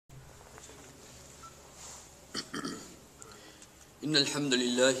إن الحمد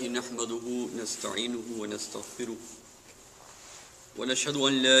لله نحمده نستعينه ونستغفره ونشهد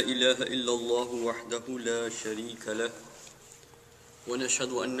أن لا إله إلا الله وحده لا شريك له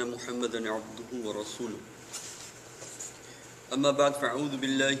ونشهد أن محمدا عبده ورسوله أما بعد فأعوذ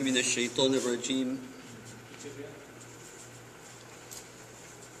بالله من الشيطان الرجيم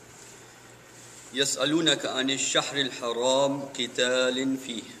يسألونك عن الشهر الحرام قتال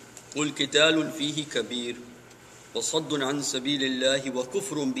فيه قل قتال فيه كبير وصد عن سبيل الله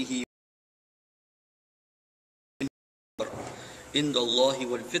وكفر به عند الله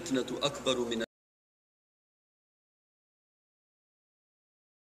والفتنة أكبر من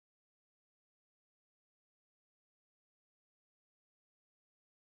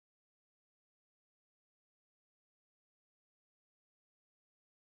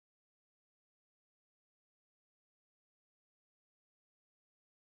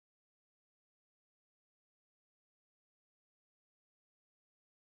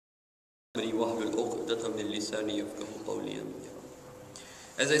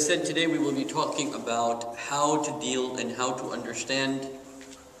As I said, today we will be talking about how to deal and how to understand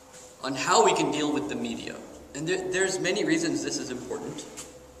on how we can deal with the media. And there's many reasons this is important.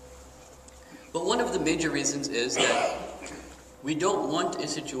 But one of the major reasons is that we don't want a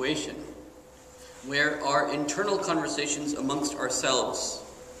situation where our internal conversations amongst ourselves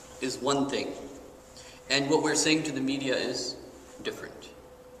is one thing, and what we're saying to the media is different.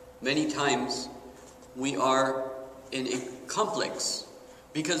 Many times we are in a complex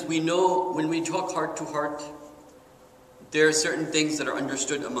because we know when we talk heart to heart, there are certain things that are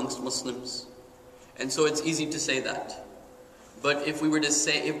understood amongst Muslims. And so it's easy to say that. But if we were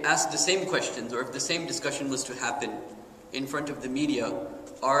to ask the same questions, or if the same discussion was to happen in front of the media,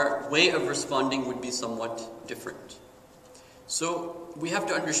 our way of responding would be somewhat different. So we have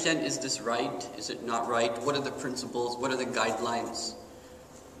to understand, is this right? Is it not right? What are the principles? What are the guidelines?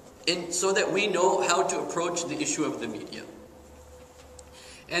 And so that we know how to approach the issue of the media.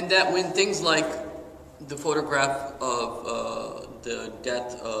 And that when things like the photograph of the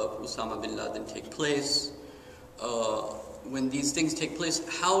death of Osama bin Laden take place, when these things take place,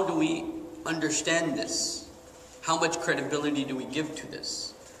 how do we understand this? How much credibility do we give to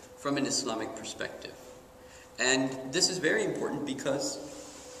this from an Islamic perspective? And this is very important because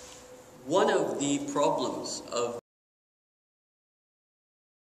one of the problems of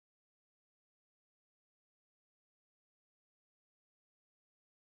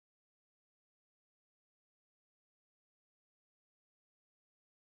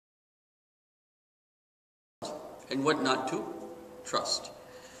and what not to trust.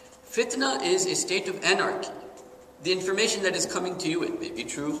 Fitna is a state of anarchy. The information that is coming to you, it may be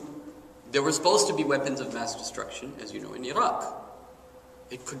true. There were supposed to be weapons of mass destruction, as you know, in Iraq.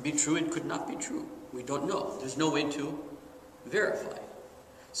 It could be true, it could not be true. We don't know. There's no way to verify.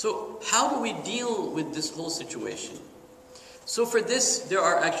 So how do we deal with this whole situation? So for this, there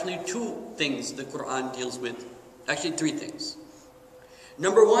are actually two things the Quran deals with. Actually, three things.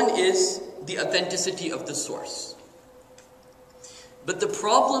 Number one is the authenticity of the source. But the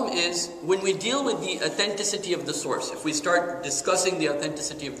problem is, when we deal with the authenticity of the source, if we start discussing the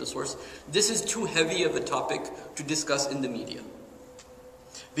authenticity of the source, this is too heavy of a topic to discuss in the media.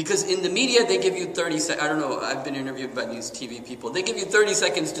 Because in the media, they give you 30 seconds. I don't know, I've been interviewed by these TV people. They give you 30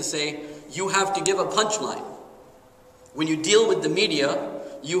 seconds to say, you have to give a punchline. When you deal with the media,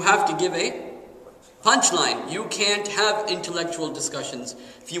 you have to give a punchline. You can't have intellectual discussions.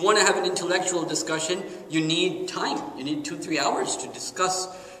 If you want to have an intellectual discussion, you need time. You need 2-3 hours to discuss.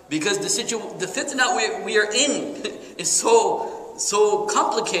 Because the fitna we are in is so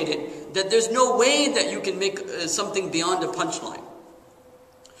complicated that there's no way that you can make something beyond a punchline.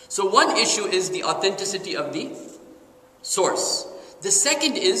 So one issue is the authenticity of the source. The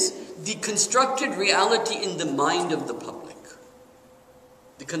second is the constructed reality in the mind of the public.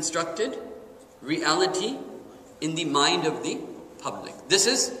 The constructed reality in the mind of the public.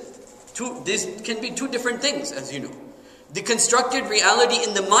 This can be two different things, as you know. The constructed reality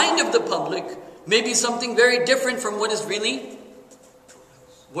in the mind of the public may be something very different from what is really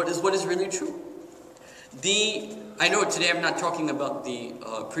true. I know today I'm not talking about the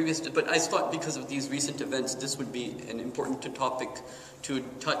previous, but I thought because of these recent events, this would be an important topic to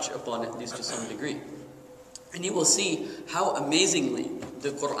touch upon, at least to some degree. And you will see how amazingly the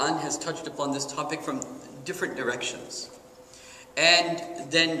Quran has touched upon this topic from different directions. And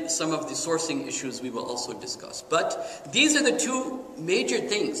then some of the sourcing issues we will also discuss. But these are the two major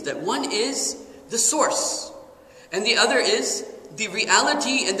things. That one is the source, and the other is the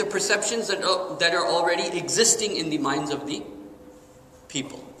reality and the perceptions that are already existing in the minds of the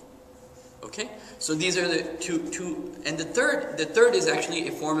people. Okay? So these are the two, and the third is actually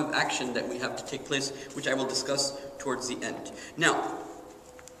a form of action that we have to take place, which I will discuss towards the end. Now,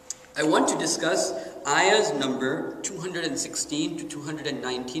 I want to discuss ayahs number 216 to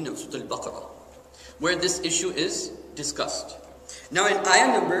 219 of Surah Al-Baqarah, where this issue is discussed. Now in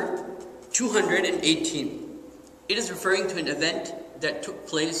ayah number 218, it is referring to an event that took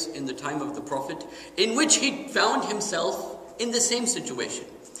place in the time of the Prophet, in which he found himself in the same situation.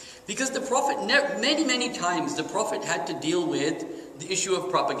 Because the Prophet, many times, the Prophet had to deal with the issue of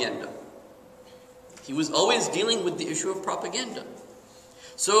propaganda. He was always dealing with the issue of propaganda.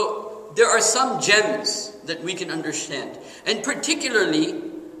 So there are some gems that we can understand. And particularly,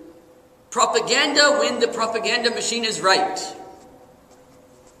 propaganda when the propaganda machine is right.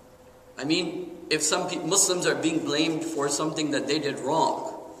 I mean, if some Muslims are being blamed for something that they did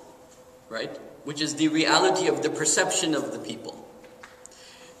wrong, right? Which is the reality of the perception of the people.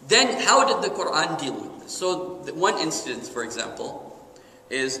 Then how did the Quran deal with this? So one instance, for example,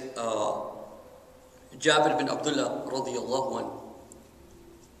 is Jabir bin Abdullah radiyallahu anhu,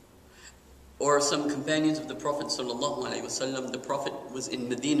 or some companions of the Prophet sallallahu alaihi wasallam. The Prophet was in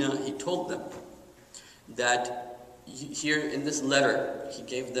Medina. He told them that here in this letter, he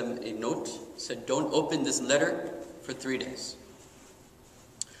gave them a note, said, don't open this letter for 3 days.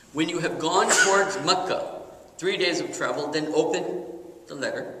 When you have gone towards Mecca, 3 days of travel, then open the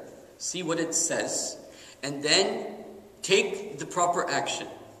letter, see what it says, and then take the proper action.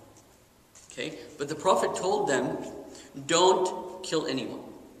 Okay? But the Prophet told them, don't kill anyone.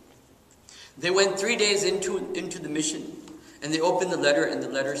 They went 3 days into the mission, and they opened the letter, and the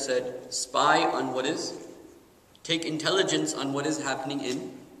letter said, spy on what is, take intelligence on what is happening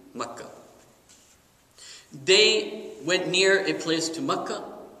in Mecca. They went near a place to Mecca.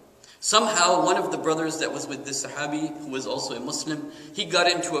 Somehow one of the brothers that was with this Sahabi, who was also a Muslim, he got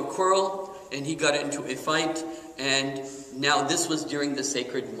into a quarrel and he got into a fight, and now this was during the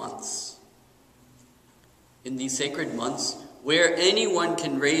sacred months. In these sacred months, where anyone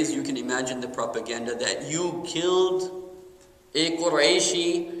can raise, you can imagine the propaganda that you killed a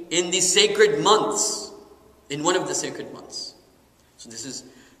Qurayshi in the sacred months, in one of the sacred months. So this is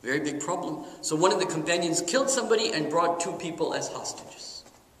a very big problem. So one of the companions killed somebody and brought 2 people as hostages.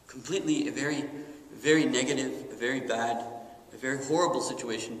 Completely a very, very negative, a very bad, a very horrible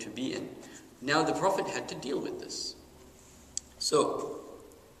situation to be in. Now the Prophet had to deal with this. So,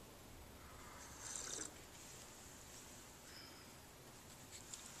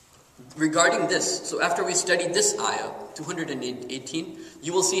 regarding this, so after we studied this ayah, 218,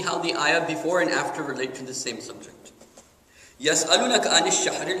 you will see how the ayah before and after relate to the same subject. يَسْأَلُونَكَ عَنِ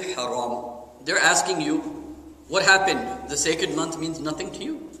الشَّهْرِ الْحَرَامِ. They're asking you, what happened? The sacred month means nothing to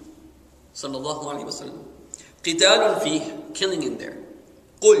you. Sallallahu alayhi wa sallam. قِتَالٌ فِيهِ, killing in there.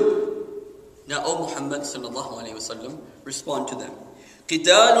 قُلْ. Now, O Muhammad sallallahu alayhi wa sallam, respond to them.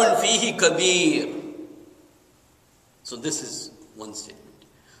 قِتَالٌ فِيهِ كَبِيرٌ. So this is one statement.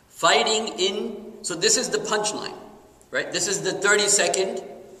 Fighting in, so this is the punchline, right? This is the 30-second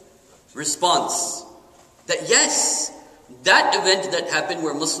response. That yes, that event that happened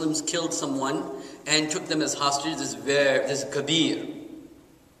where Muslims killed someone and took them as hostages is kabir.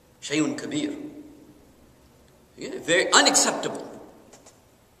 Shayun kabir. Yeah, very unacceptable.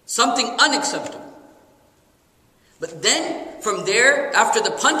 Something unacceptable. But then, from there, after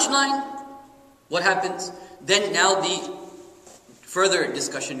the punchline, what happens? Then now the further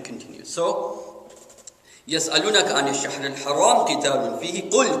discussion continues. So, يَسْأَلُونَكَ عَنِ الشَّهْرِ الْحَرَامِ قِتَالٌ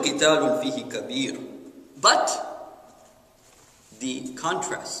فِيهِ قُلْ قِتَالٌ فِيهِ كَبِيرٌ. But, the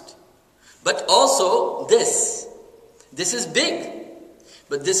contrast. But also this. This is big.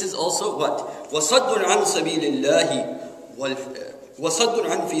 But this is also what? وَصَدٌّ عَنْ سَبِيلِ اللَّهِ وَصَدٌّ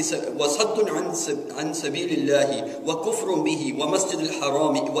عَنْ سَبِيلِ اللَّهِ وَكُفْرٌ بِهِ وَمَسْجِدِ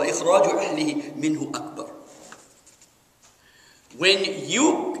الْحَرَامِ وَإِخْرَاجُ أَهْلِهِ مِنْهُ أَكْبَرُ. When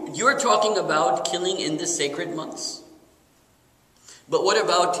you're talking about killing in the sacred months. But what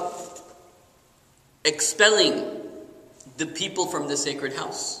about expelling the people from the sacred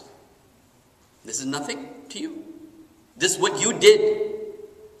house? This is nothing to you. This what you did.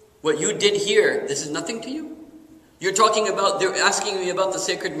 What you did here, this is nothing to you. You're talking about, they're asking me about the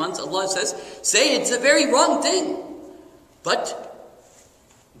sacred months. Allah says, say it's a very wrong thing. But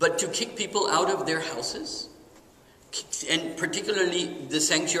to kick people out of their houses, and particularly the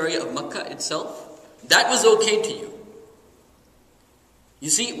sanctuary of Mecca itself, that was okay to you. You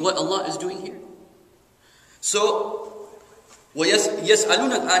see what Allah is doing here? So,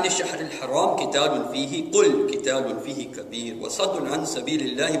 وَيَسْأَلُونَكَ عَنِ الشَّهْرِ الْحَرَامِ قِتَالٌ فِيهِ قُلْ قِتَالٌ فِيهِ كَبِيرٌ وَصَدٌّ عَنْ سَبِيلِ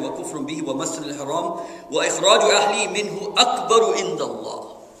اللَّهِ وَكُفْرٌ بِهِ وَمَسْجِدِ الْحَرَامِ وَإِخْرَاجُ أَهْلِهِ مِنْهُ أَكْبَرُ عِنْدَ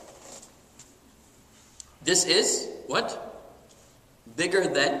اللَّهِ. This is what? Bigger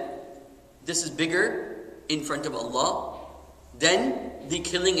than, this is bigger in front of Allah than the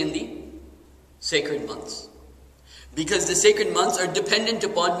killing in the sacred months. Because the sacred months are dependent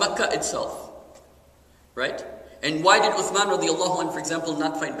upon Makkah itself. Right? And why did Uthman radiallahu anhu, for example,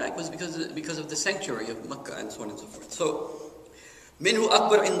 not fight back? Was because of the sanctuary of Makkah and so on and so forth. So, منه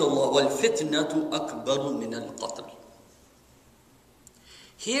أكبر عند الله والفتنة أكبر من القتل.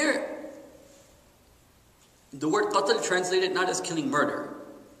 Here, the word qatl translated not as killing, murder.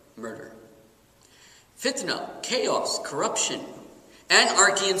 Murder. Fitna, chaos, corruption,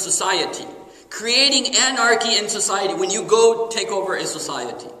 anarchy in society. Creating anarchy in society when you go take over a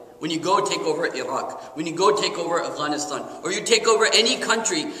society. When you go take over Iraq. When you go take over Afghanistan. Or you take over any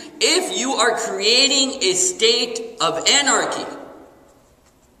country. If you are creating a state of anarchy,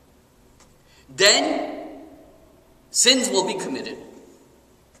 then sins will be committed.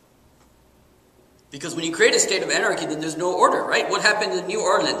 Because when you create a state of anarchy, then there's no order, right? What happened in New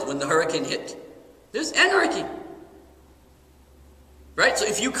Orleans when the hurricane hit? There's anarchy. Right? So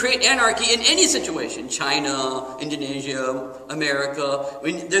if you create anarchy in any situation, China, Indonesia, America,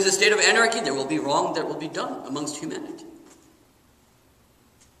 when there's a state of anarchy, there will be wrong that will be done amongst humanity.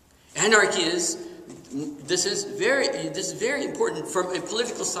 Anarchy this is very important from a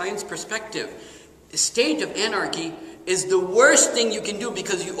political science perspective. A state of anarchy is the worst thing you can do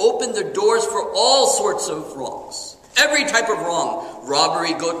because you open the doors for all sorts of wrongs. Every type of wrong.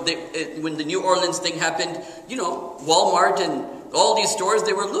 Robbery, when the New Orleans thing happened, Walmart and all these stores,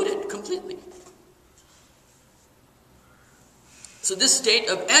 they were looted completely. So this state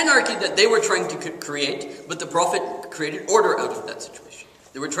of anarchy that they were trying to create, but the Prophet created order out of that situation.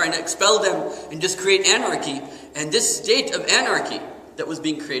 They were trying to expel them and just create anarchy. And this state of anarchy that was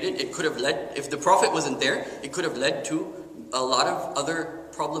being created, it could have led, if the Prophet wasn't there, it could have led to a lot of other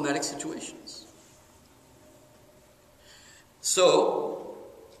problematic situations. So,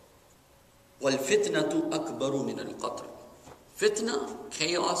 وَالْفِتْنَةُ أَكْبَرُ مِنَ الْقَتْلِ. Fitna,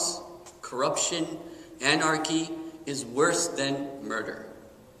 chaos, corruption, anarchy is worse than murder.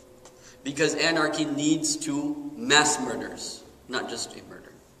 Because anarchy leads to mass murders, not just a murder.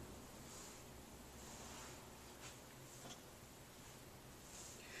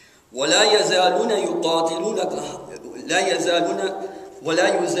 ولا يزالون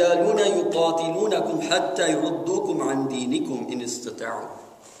يقاتلونكم حتى يردوكم عن دينكم إن استطاعوا.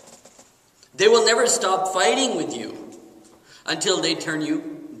 They will never stop fighting with you until they turn you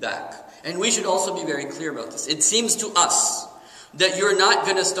back. And we should also be very clear about this. It seems to us that you're not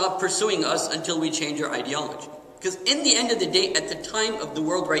going to stop pursuing us until we change our ideology. Because in the end of the day, at the time of the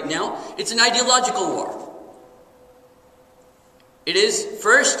world right now, it's an ideological war. It is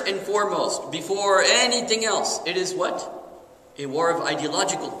first and foremost, before anything else, it is what? A war of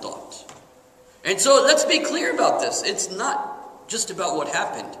ideological thought. And so let's be clear about this. It's not just about what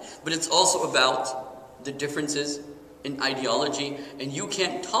happened, but it's also about the differences in ideology. And you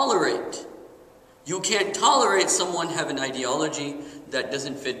can't tolerate someone have an ideology that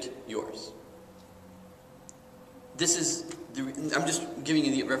doesn't fit yours. This is, I'm just giving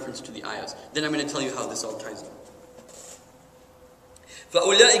you the reference to the ayahs. Then I'm going to tell you how this all ties up.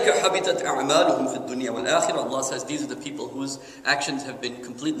 فَأُولَٰئِكَ حَبِطَتْ أَعْمَالُهُمْ فِي الدُّنْيَا وَالْآخِرَةِ. Allah says these are the people whose actions have been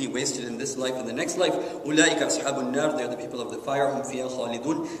completely wasted in this life and the next life. أُولَٰئِكَ أَصْحَابُ النَّارِ. They are the people of the fire. هُمْ فِيهَا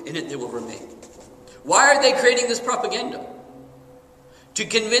خَالِدُونَ. In it they will remain. Why are they creating this propaganda? To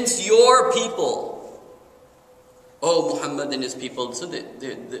convince your people, oh, Muhammad and his people, so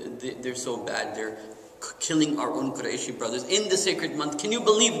they're so bad. They're killing our own Qurayshi brothers in the sacred month. Can you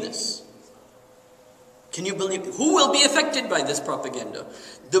believe this? Can you believe? Who will be affected by this propaganda?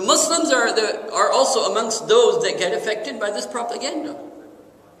 The Muslims are also amongst those that get affected by this propaganda.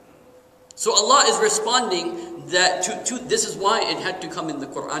 So Allah is responding that to this is why it had to come in the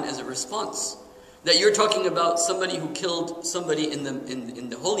Quran as a response. That you're talking about somebody who killed somebody in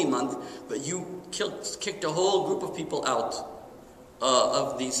the holy month, but you kicked a whole group of people out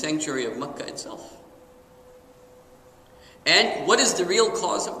of the sanctuary of Makkah itself. And what is the real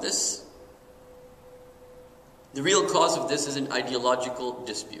cause of this? The real cause of this is an ideological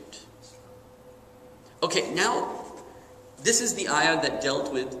dispute. Okay, now, this is the ayah that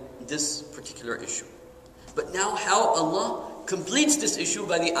dealt with this particular issue. But now how Allah completes this issue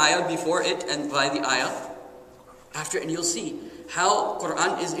by the ayah before it and by the ayah after, and you'll see how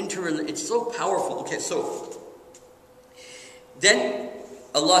Quran is interrelated. It's so powerful. Okay, so then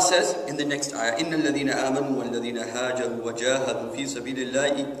Allah says in the next ayah, إِنَّ الَّذِينَ آمَنُوا وَالَّذِينَ هَاجَرُوا وَجَاهَدُوا فِي سَبِيلِ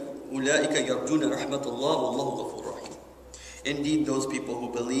اللَّهِ أُولَٰئِكَ يَرْجُونَ رَحْمَةَ اللَّهِ وَاللَّهُ غَفُورٌ رَحِيمٌ. Indeed, those people who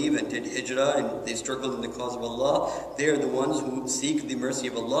believe and did hijrah and they struggled in the cause of Allah, they are the ones who seek the mercy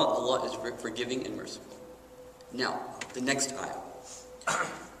of Allah. Allah is forgiving and merciful. Now, the next ayah.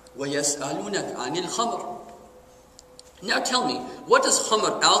 وَيَسْأَلُونَكَ عَنِ الْخَمْرِ. Now tell me, what does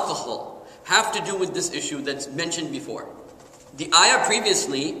khamr, alcohol, have to do with this issue that's mentioned before? The ayah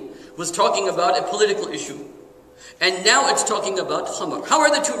previously was talking about a political issue. And now it's talking about khamr. How are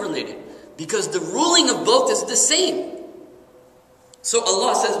the two related? Because the ruling of both is the same. So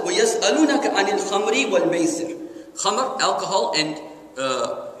Allah says, وَيَسْأَلُونَكَ عَنِ الْخَمْرِ وَالْمَيْسِرِ. Khamr, alcohol, and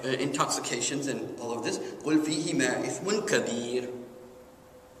intoxications and all of this. قُلْ فِيهِمَا إِثْمٌ كَبِيرٌ.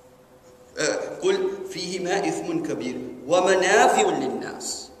 قُلْ فِيهِمَا إِثْمٌ كَبِيرٌ وَمَنَافِعٌ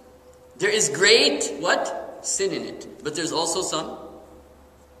لِلنَّاسِ. There is great, what? Sin in it. But there's also some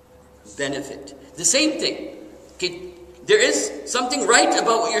benefit. The same thing. Okay, there is something right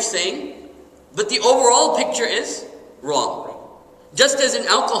about what you're saying, but the overall picture is wrong. Just as in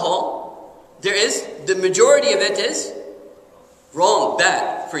alcohol, there is, the majority of it is wrong,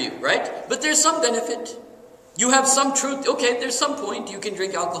 bad for you, right? But there's some benefit. You have some truth. Okay, there's some point you can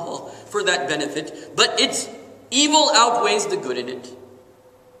drink alcohol for that benefit, but its evil outweighs the good in it.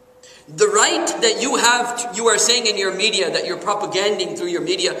 The right that you have, you are saying in your media, that you're propaganding through your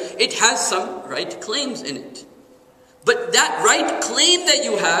media, it has some right claims in it. But that right claim that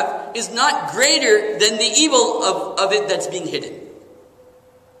you have is not greater than the evil of it that's being hidden.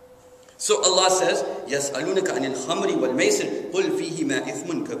 So Allah says, يَسْأَلُونَكَ عَنِ الْخَمْرِ وَالْمَيْسِرِ قُلْ فِيهِمَا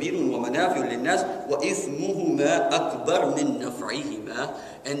إِثْمٌ كَبِيرٌ وَمَنَافِعٌ لِلنَّاسِ وَإِثْمُهُمَا أَكْبَرُ مِنْ نَفْعِهِمَا.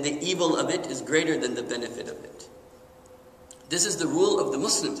 And the evil of it is greater than the benefit of it. This is the rule of the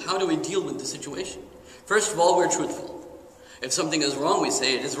Muslims. How do we deal with the situation? First of all, we're truthful. If something is wrong, we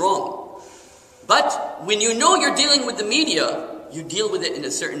say it is wrong. But when you know you're dealing with the media, you deal with it in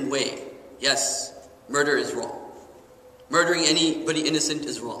a certain way. Yes, murder is wrong. Murdering anybody innocent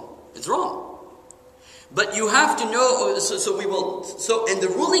is wrong. It's wrong. But you have to know, and the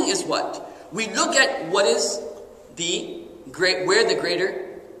ruling is what? We look at what is where the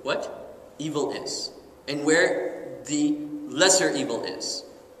greater, what? Evil is. And where the lesser evil is.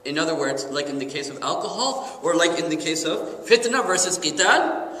 In other words, like in the case of alcohol, or like in the case of fitna versus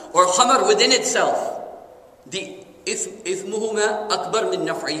qital, or khamr within itself. The ithmuhuma akbar min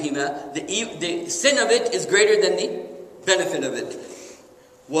naf'ihima. The sin of it is greater than the benefit of it.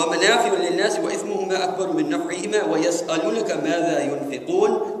 وَمَنَافِعُ لِلنَّاسِ وَإِثْمُهُمَا أَكْبَرُ مِنْ نَفْعِهِمَا وَيَسْأَلُونَكَ مَاذَا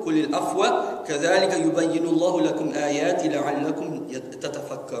يُنْفِقُونَ قُلِ الْعَفْوَ كَذَلِكَ يُبَيِّنُ اللَّهُ لَكُمْ آيَاتِ لَعَلَّكُمْ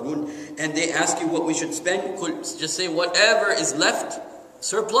تَتَفَكَّرُونَ. And they ask you what we should spend. Just say whatever is left,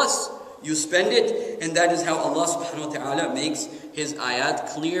 surplus, you spend it. And that is how Allah subhanahu wa ta'ala makes His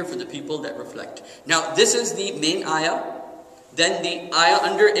ayat clear for the people that reflect. Now this is the main ayah. Then the ayah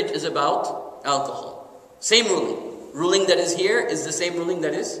under it is about alcohol. Same ruling. Ruling that is here is the same ruling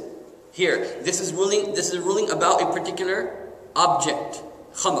that is here. This is ruling about a particular object,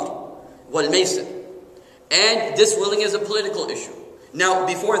 khamr, wal maysir. And this ruling is a political issue. Now,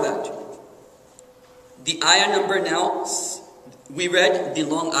 before that, the ayah number now, we read the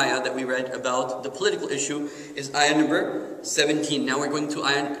long ayah that we read about the political issue is ayah number 17. Now we're going to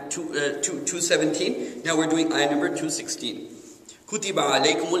ayah 217. Now we're doing ayah number 216. Kutiba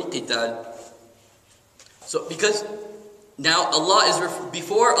alaykumul qital. So, because now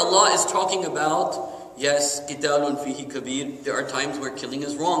before Allah is talking about, yes, qitalun fihi kabir, there are times where killing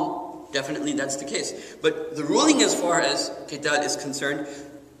is wrong. Definitely that's the case. But the ruling as far as qital is concerned,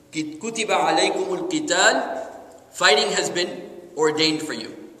 kutiba alaykumul qital, fighting has been ordained for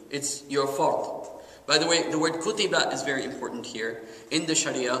you. It's your fault. By the way, the word kutiba is very important here. In the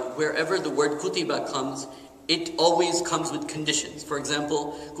Sharia, wherever the word kutiba comes, it always comes with conditions. For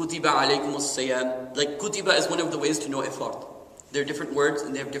example, kutiba alaykum as-siyam. Like kutiba is one of the ways to know a fard. There are different words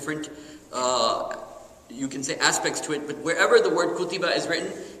and they have different, you can say aspects to it. But wherever the word kutiba is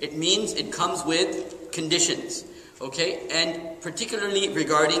written, it means it comes with conditions. Okay? And particularly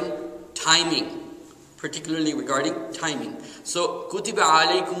regarding timing. So, kutiba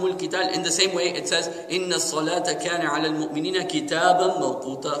alaykumul qital. In the same way, it says, Inna salata kana ala al-mu'minina kitaban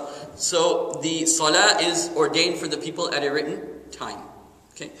mawquta. So, the salah is ordained for the people at a written time.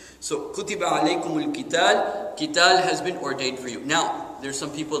 Okay? So, kutiba alaykumul qital. Qital has been ordained for you. Now, there's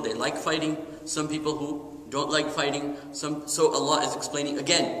some people, they like fighting. Some people who don't like fighting. So, Allah is explaining,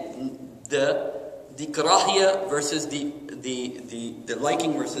 again, the karahiyah versus the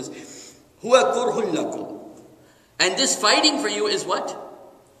liking versus huwa kurhun lakum. And this fighting for you is what?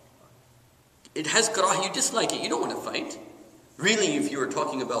 It has karah, you dislike it, you don't want to fight. Really, if you were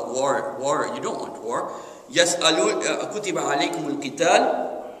talking about war, you don't want war. Yas'alun kutiba alaykumul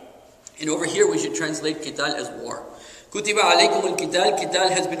qital. And over here we should translate qital as war. Kutiba alaykumul qital, qital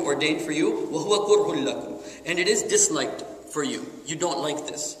has been ordained for you. Wa huwa kurhun lakum. And it is disliked for you. You don't like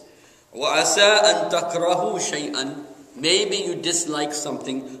this. وَعَسَىٰ أَن تَكْرَهُوا شَيْئًا. Maybe you dislike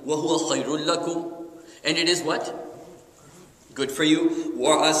something. وَهُوَ خَيْرٌ لَكُمْ. And it is what? Good for you.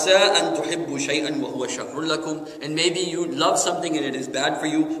 وَعَسَىٰ أَن تُحِبُّوا شَيْئًا وَهُوَ شَرٌّ لَكُمْ. And maybe you love something and it is bad for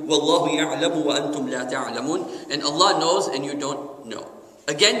you. وَاللَّهُ يَعْلَمُ وَأَنْتُمْ لَا تَعْلَمُونَ. And Allah knows and you don't know.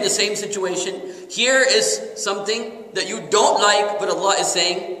 Again, the same situation. Here is something that you don't like, but Allah is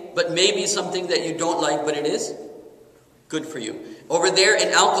saying, but maybe something that you don't like, but it is good for you. Over there in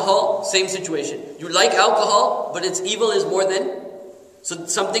alcohol, same situation. You like alcohol, but its evil is more than. So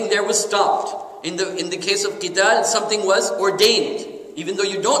something there was stopped. In the case of qital, something was ordained. Even though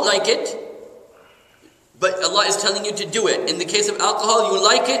you don't like it, but Allah is telling you to do it. In the case of alcohol, you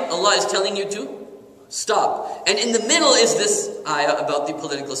like it, Allah is telling you to stop. And in the middle is this ayah about the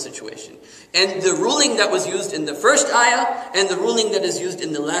political situation. And the ruling that was used in the first ayah, and the ruling that is used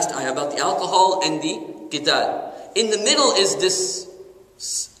in the last ayah about the alcohol and the qital. In the middle is this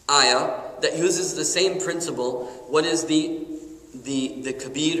ayah that uses the same principle. What is the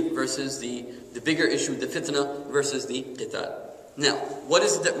kabir versus the bigger issue, the fitna versus the qital. Now, what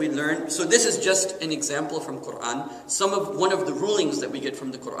is it that we learn? So this is just an example from Quran. One of the rulings that we get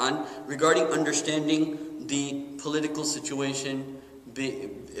from the Quran regarding understanding the political situation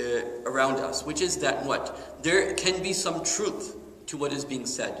around us, which is that what? There can be some truth to what is being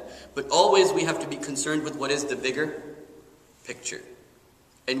said, but always we have to be concerned with what is the bigger picture.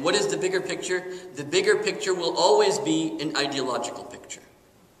 And what is the bigger picture? The bigger picture will always be an ideological picture.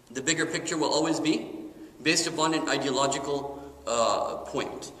 The bigger picture will always be based upon an ideological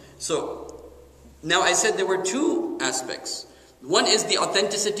point. So, now I said there were two aspects. One is the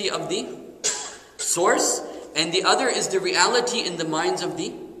authenticity of the source, and the other is the reality in the minds of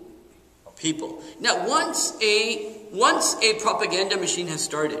the people. Now, once a propaganda machine has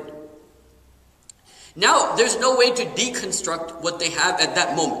started, now there's no way to deconstruct what they have at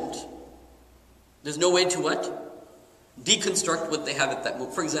that moment. There's no way to what? Deconstruct what they have at that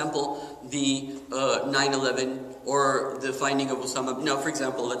moment. For example, the 9/11 or the finding of Osama. Now, for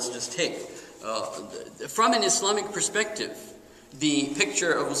example, let's just take, from an Islamic perspective, the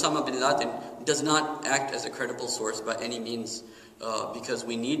picture of Osama bin Laden does not act as a credible source by any means, because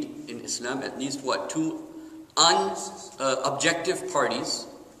we need in Islam at least what? Two objective parties,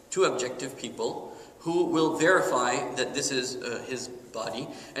 two objective people who will verify that this is his body.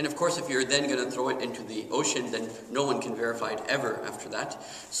 And of course, if you're then going to throw it into the ocean, then no one can verify it ever after that.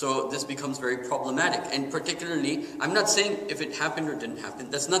 So this becomes very problematic. And particularly, I'm not saying if it happened or didn't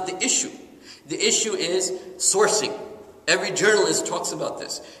happen. That's not the issue. The issue is sourcing. Every journalist talks about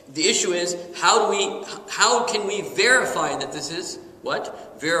this. The issue is how can we verify that this is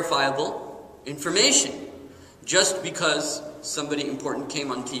what? Verifiable information. Just because somebody important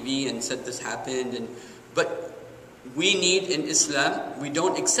came on TV and said this happened, but we need in Islam, we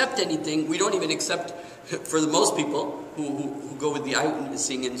don't accept anything, we don't even accept, for the most people who go with the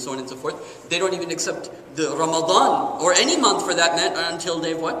eyewitnessing and so on and so forth, they don't even accept the Ramadan or any month for that matter until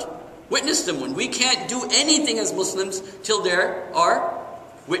they've what? Witnessed them one. We can't do anything as Muslims till there are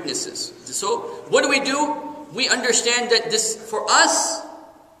witnesses. So what do? We understand that this for us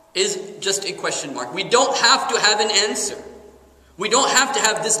is just a question mark. We don't have to have an answer. We don't have to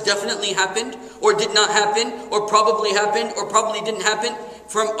have this definitely happened, or did not happen, or probably happened, or probably didn't happen.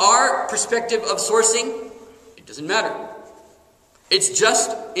 From our perspective of sourcing, it doesn't matter. It's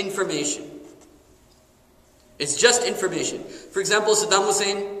just information. It's just information. For example, Saddam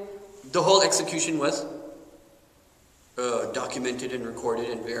Hussein, the whole execution was documented and recorded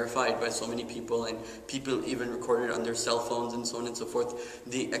and verified by so many people, and people even recorded on their cell phones and so on and so forth.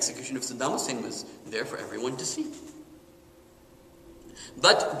 The execution of Saddam Hussein was there for everyone to see.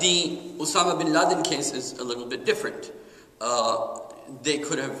 But the Osama bin Laden case is a little bit different. They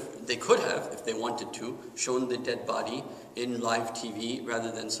could have, if they wanted to, shown the dead body in live TV rather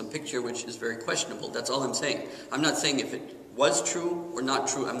than some picture, which is very questionable. That's all I'm saying. I'm not saying if it was true or not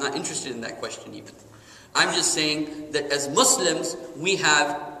true. I'm not interested in that question even. I'm just saying that as Muslims, we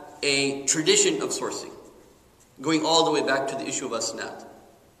have a tradition of sourcing, going all the way back to the issue of asnad,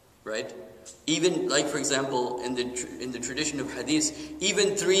 right? Even like, for example, in the tradition of hadith,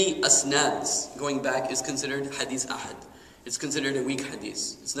 even 3 asnads going back is considered hadith ahad. It's considered a weak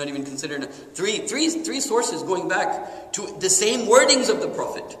hadith. It's not even considered three sources going back to the same wordings of the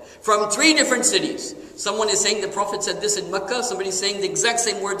Prophet from 3 different cities. Someone is saying the Prophet said this in Mecca, somebody is saying the exact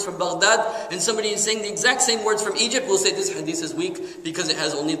same words from Baghdad, and somebody is saying the exact same words from Egypt. We'll say this hadith is weak because it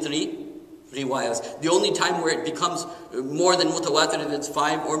has only 3 riwayas. The only time where it becomes more than mutawatir is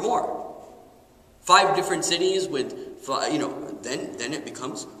 5 or more. 5 different cities with, then it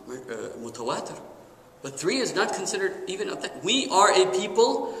becomes mutawatir. But 3 is not considered even authentic. We are a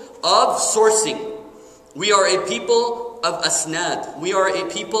people of sourcing. We are a people of asnad. We are a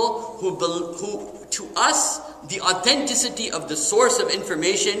people who to us, the authenticity of the source of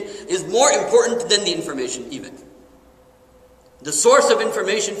information is more important than the information even. The source of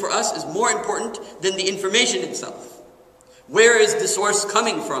information for us is more important than the information itself. Where is the source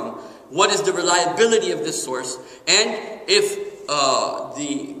coming from? What is the reliability of this source? And if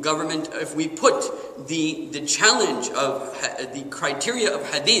the government, if we put the challenge of the criteria of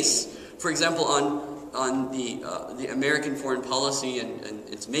hadith, for example, on the American foreign policy and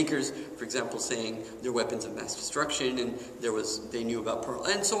its makers, for example, saying they're weapons of mass destruction, and they knew about Pearl,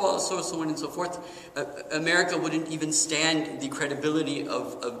 and so on and so forth. America wouldn't even stand the credibility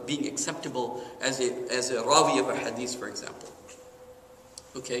of being acceptable as a rawi of a hadith, for example.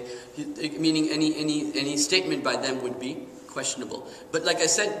 Okay, meaning any statement by them would be questionable. But like I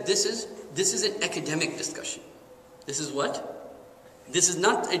said, this is an academic discussion. This is what? This is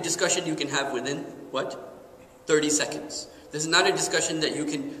not a discussion you can have within, what? 30 seconds. This is not a discussion that you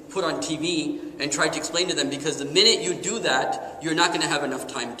can put on TV and try to explain to them, because the minute you do that, you're not going to have enough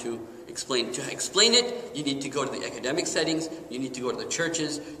time to explain. To explain it, you need to go to the academic settings, you need to go to the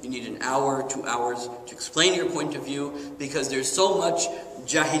churches, you need an hour, 2 hours to explain your point of view, because there's so much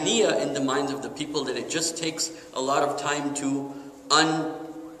jahiliyyah in the minds of the people that it just takes a lot of time to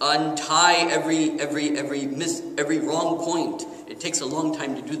untie every wrong point. It takes a long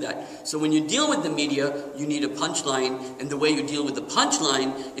time to do that. So when you deal with the media, you need a punchline, and the way you deal with the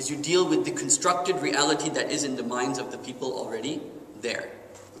punchline is you deal with the constructed reality that is in the minds of the people already there.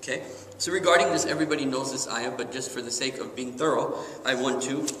 Okay? So regarding this, everybody knows this ayah, but just for the sake of being thorough, I want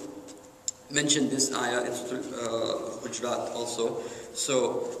to mention this ayah in Hujurat also.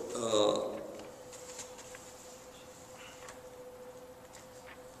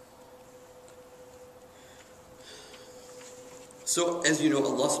 So, as you know,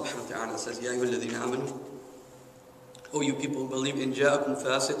 Allah subhanahu wa ta'ala says, Ya ayyuhalladhina amanu, O you people who believe, in ja'akum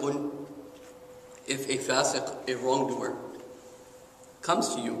fasiqun, if a fasiq, a wrongdoer,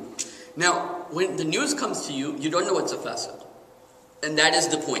 comes to you. Now, when the news comes to you, you don't know it's a fasiq. And that is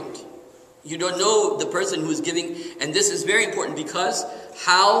the point. You don't know the person who's giving, and this is very important, because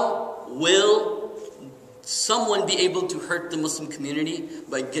how will someone be able to hurt the Muslim community?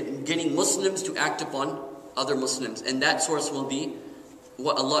 By getting Muslims to act upon other Muslims, and that source will be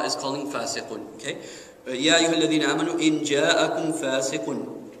what Allah is calling fasiqun. Okay, Ya ayyuhalladhina amanu in ja'akum fasiqun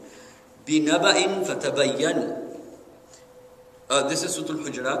binaba'in fatabayyanu. This is Surah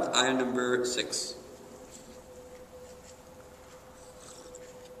Al-Hujurat, ayah number 6.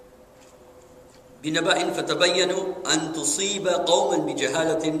 بنبأ فتبينوا أن تصيب قوما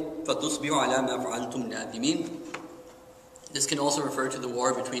بجهالة فتصبحوا على ما فعلتم نادمين. This can also refer to the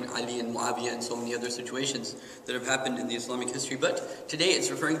war between Ali and Muawiyah and so many other situations that have happened in the Islamic history. But today it's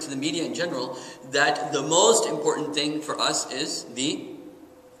referring to the media in general, that the most important thing for us is the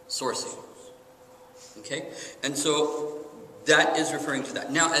sourcing. Okay? And so that is referring to that.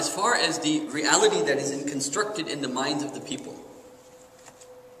 Now, as far as the reality that is constructed in the minds of the people.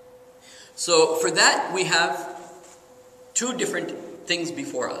 So for that we have two different things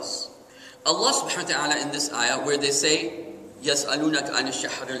before us. Allah subhanahu wa ta'ala in this ayah, where they say, يَسْأَلُونَكَ عَنِ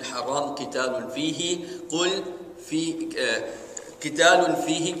الشَّهْرِ الْحَرَامِ قِتَالٌ فِيهِ قُلْ قِتَالٌ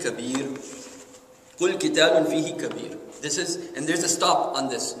فِيهِ كَبِيرٌ قُلْ قِتَالٌ فِيهِ كَبِيرٌ. This is, and there's a stop on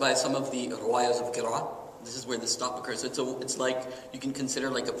this by some of the riwayahs of Qira'ah. This is where the stop occurs. So it's like, you can consider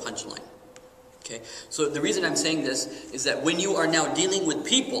like a punchline. Okay? So the reason I'm saying this is that when you are now dealing with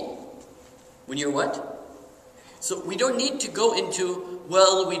people, when you're what? So we don't need to go into,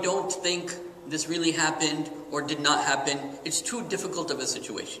 well, we don't think this really happened or did not happen. It's too difficult of a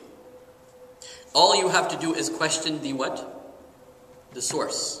situation. All you have to do is question the what? The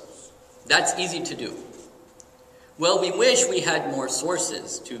source. That's easy to do. Well, we wish we had more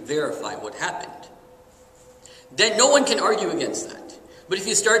sources to verify what happened. Then no one can argue against that. But if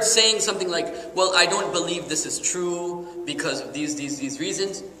you start saying something like, well, I don't believe this is true because of these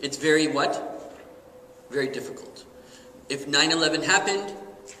reasons, it's very what? Very difficult. If 9/11 happened,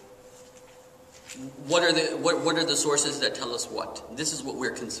 what are the sources that tell us what? This is what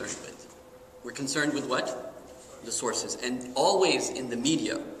we're concerned with. We're concerned with what? The sources. And always in the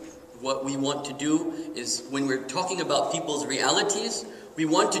media, what we want to do is, when we're talking about people's realities, we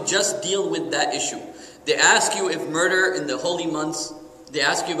want to just deal with that issue. They ask you if murder in the holy months, they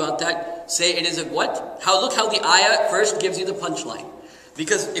ask you about that, say it is a what? Look how the ayah first gives you the punchline.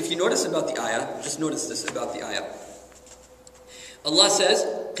 Because if you notice about the ayah, just notice this about the ayah. Allah says,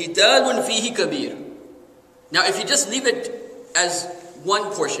 قِتَالٌ فِيهِ كَبِيرٌ. Now if you just leave it as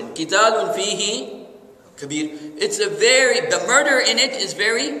one portion, قِتَالٌ فِيهِ kabir. The murder in it is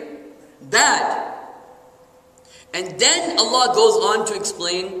very bad. And then Allah goes on to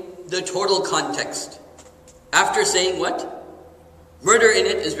explain the total context. After saying what? Murder in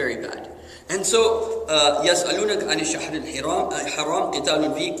it is very bad. And so, يَسْأَلُونَكَ عَنِ الشَّهْرِ الْحَرَامِ قِتَالٌ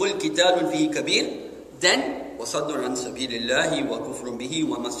فِيهِ قُلْ قِتَالٌ فِيهِ كَبِيرٌ. Then, وَصَدٌّ عَنْ سَبِيلِ اللَّهِ وَكُفْرٌ بِهِ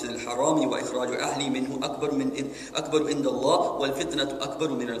وَمَسْجِدِ الْحَرَامِ وَإِخْرَاجُ أَهْلِهِ مِنْهُ أَكْبَرُ عِنْدَ اللَّهِ وَالْفِتْنَةُ أَكْبَرُ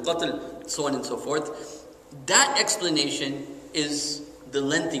مِنَ الْقَتْلِ, so on and so forth. That explanation is the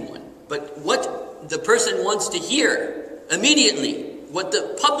lengthy one. But what the person wants to hear immediately, what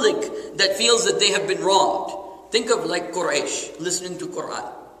the public that feels that they have been wronged, think of like Quraysh listening to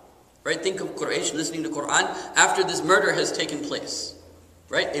Quran. Right? Think of Quraysh listening to Quran after this murder has taken place.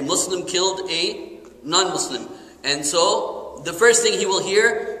 Right? A Muslim killed a non-Muslim. And so, the first thing he will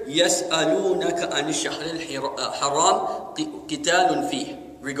hear, يَسْأَلُونَكَ عَنِ الشَّهْرِ الْحَرَامِ قِتَالٌ فِيهِ.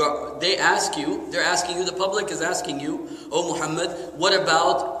 They're asking you, the public is asking you, O Muhammad, what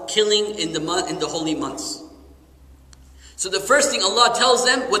about killing in the holy months? So the first thing Allah tells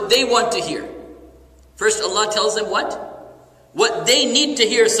them, what they want to hear. First Allah tells them what? What they need to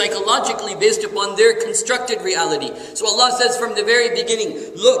hear psychologically based upon their constructed reality. So Allah says from the very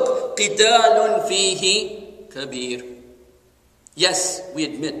beginning, look, قِتَالٌ فِيهِ كَبِيرٌ. Yes, we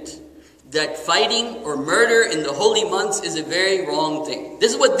admit that fighting or murder in the holy months is a very wrong thing.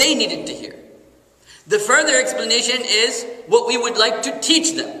 This is what they needed to hear. The further explanation is what we would like to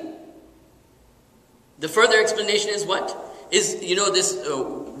teach them. The further explanation is what? Is, this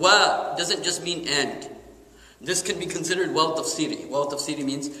wa doesn't just mean and. This can be considered wal tafsiri. Wal tafsiri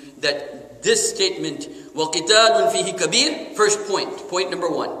means that this statement, وَقِتَالٌ فِيهِ كَبِيرٌ, first point number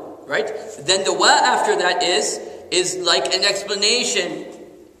one, right? Then the wa after that is like an explanation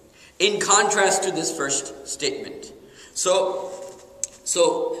in contrast to this first statement. So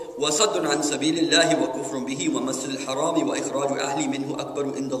وَصَدٌّ عَنْ سَبِيلِ اللَّهِ وَكُفْرٌ بِهِ وَمَسْجِدِ الْحَرَامِ وَإِخْرَاجُ أَهْلِهِ مِنْهُ أَكْبَرُ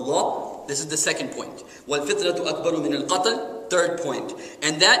عِنْدَ اللَّهِ. This is the second point. وَالْفِتْنَةُ أَكْبَرُ مِنَ الْقَتْلِ. Third point.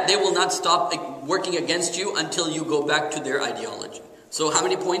 And that they will not stop working against you until you go back to their ideology. So how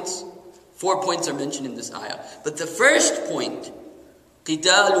many points? 4 points are mentioned in this ayah. But the first point,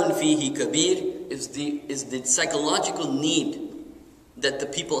 قِتَالٌ فِيهِ كَبِيرٌ, is the psychological need that the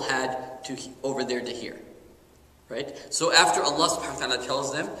people had over there to hear. Right? So after Allah subhanahu wa ta'ala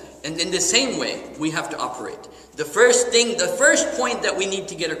tells them, and in the same way we have to operate. The first point that we need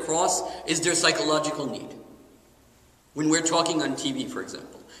to get across is their psychological need. When we're talking on TV, for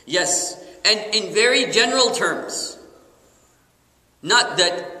example. Yes, and in very general terms. Not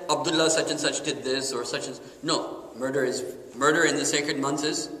that Abdullah such and such did this or such and such. No, murder in the sacred months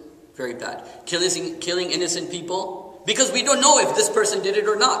is very bad. Killing innocent people, because we don't know if this person did it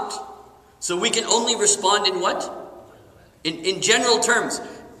or not. So we can only respond in what? In general terms.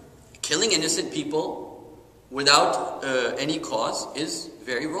 Killing innocent people without any cause is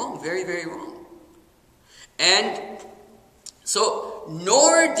very wrong, very, very wrong. And so,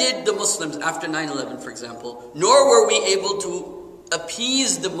 nor did the Muslims after 9/11, for example, nor were we able to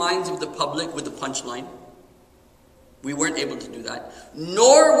appease the minds of the public with the punchline. We weren't able to do that.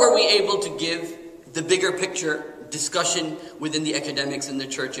 Nor were we able to give the bigger picture discussion within the academics and the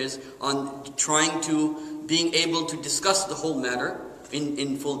churches on trying to being able to discuss the whole matter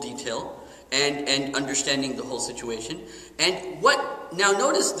in full detail and understanding the whole situation. And now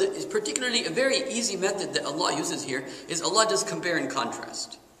notice that is particularly a very easy method that Allah uses here is Allah does compare and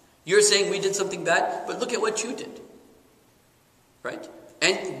contrast. You're saying we did something bad, but look at what you did. Right?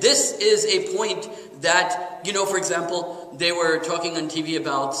 And this is a point that, for example, they were talking on TV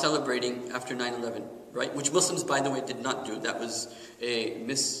about celebrating after 9/11. Right? Which Muslims, by the way, did not do. That was a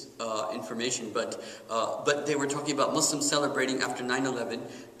misinformation. But they were talking about Muslims celebrating after 9/11.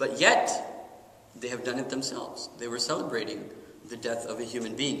 But yet, they have done it themselves. They were celebrating the death of a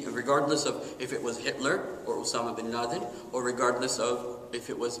human being. And regardless of if it was Hitler or Osama bin Laden, or regardless of if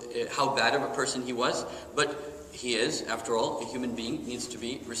it was how bad of a person he was. But he is, after all, a human being, needs to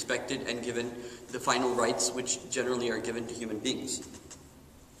be respected and given the final rights which generally are given to human beings.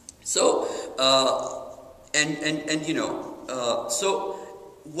 So, so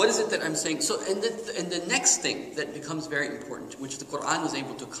what is it that I'm saying? So, and the next thing that becomes very important, which the Quran was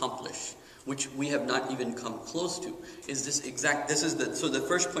able to accomplish, which we have not even come close to, is so the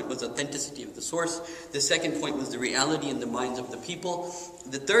first point was authenticity of the source. The second point was the reality in the minds of the people.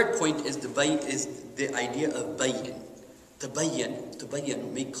 The third point is the idea of bayyin.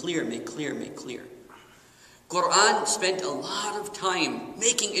 Tabayyan, make clear. Quran spent a lot of time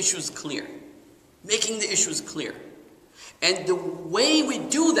making issues clear. Making the issues clear. And the way we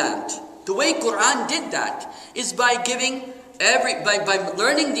do that, the way Quran did that, is by giving by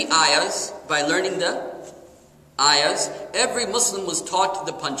learning the ayahs, by learning the ayahs, every Muslim was taught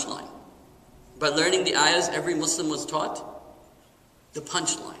the punchline. By learning the ayahs, every Muslim was taught the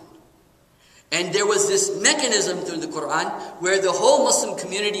punchline. And there was this mechanism through the Quran where the whole Muslim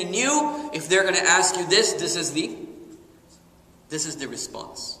community knew if they're going to ask you this is the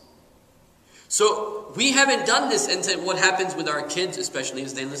response. So we haven't done this, and so what happens with our kids especially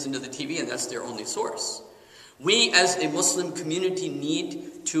is they listen to the TV and that's their only source. We as a Muslim community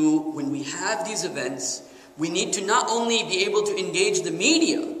need to, when we have these events, we need to not only be able to engage the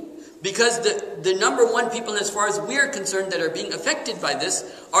media, because the number one people as far as we're concerned that are being affected by this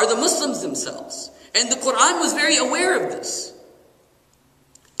are the Muslims themselves. And the Quran was very aware of this.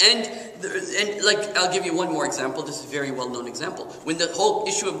 And like, I'll give you one more example. This is a very well-known example. When the whole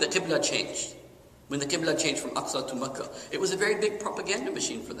issue of the Qibla changed, when the Qibla changed from Aqsa to Makkah, it was a very big propaganda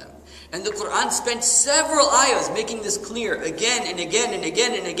machine for them. And the Quran spent several ayahs making this clear again and again and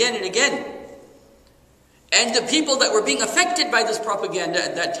again and again and again. And the people that were being affected by this propaganda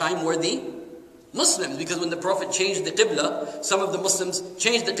at that time were the Muslims, because when the Prophet changed the Qibla, some of the Muslims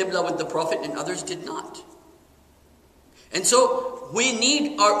changed the Qibla with the Prophet and others did not. And so we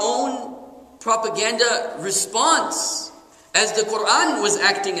need our own propaganda response, as the Quran was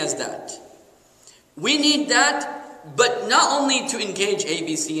acting as that. We need that, but not only to engage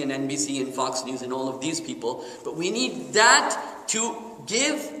ABC and NBC and Fox News and all of these people, but we need that to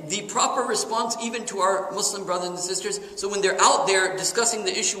give the proper response even to our Muslim brothers and sisters, so when they're out there discussing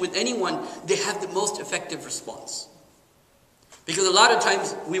the issue with anyone, they have the most effective response. Because a lot of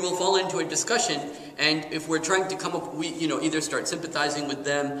times we will fall into a discussion, and if we're trying to come up, we either start sympathizing with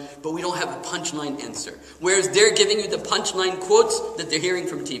them, but we don't have a punchline answer. Whereas they're giving you the punchline quotes that they're hearing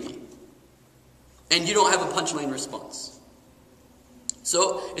from TV. And you don't have a punchline response.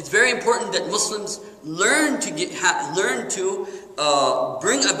 So it's very important that Muslims learn to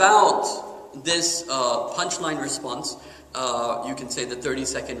bring about this punchline response. You can say the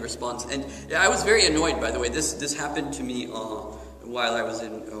 30-second response. And I was very annoyed, by the way. This happened to me while I was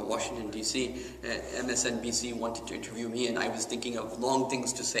in Washington, D.C. MSNBC wanted to interview me, and I was thinking of long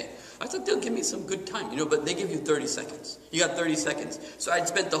things to say. I thought they'll give me some good time, but they give you 30 seconds. You got 30 seconds. So I'd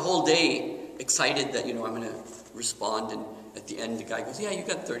spent the whole day excited that, I'm going to respond, and at the end the guy goes, yeah, you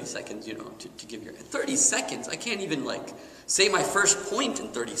got 30 seconds, to give your... 30 seconds? I can't even, say my first point in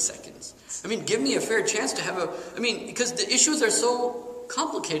 30 seconds. I mean, give me a fair chance to have because the issues are so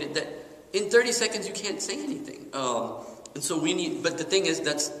complicated that in 30 seconds you can't say anything. And so but the thing is,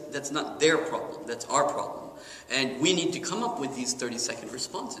 that's not their problem, that's our problem. And we need to come up with these 30-second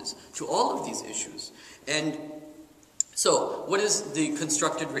responses to all of these issues. And so, what is the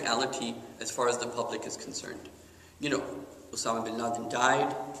constructed reality as far as the public is concerned? Osama bin Laden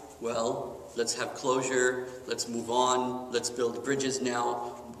died. Well, let's have closure. Let's move on. Let's build bridges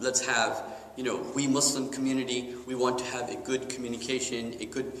now. Let's have, we Muslim community, we want to have a good communication, a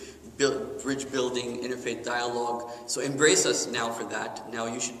good bridge building, interfaith dialogue. So embrace us now for that. Now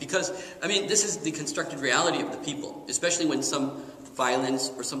you should, because, this is the constructed reality of the people, especially when some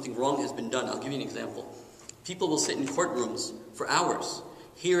violence or something wrong has been done. I'll give you an example. People will sit in courtrooms for hours,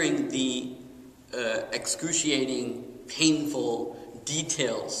 hearing the excruciating, painful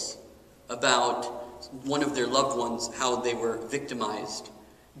details about one of their loved ones, how they were victimized,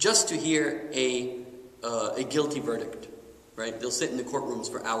 just to hear a guilty verdict, right? They'll sit in the courtrooms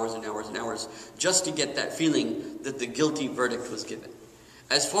for hours and hours and hours just to get that feeling that the guilty verdict was given.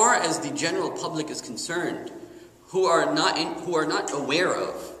 As far as the general public is concerned, who are not aware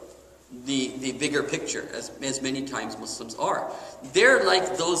of the bigger picture, as many times Muslims are, they're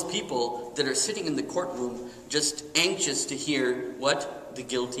like those people that are sitting in the courtroom just anxious to hear what? The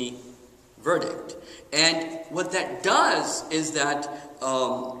guilty verdict. And what that does is that,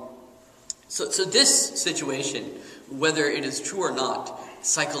 so this situation, whether it is true or not,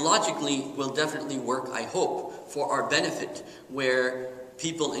 psychologically will definitely work, I hope, for our benefit, where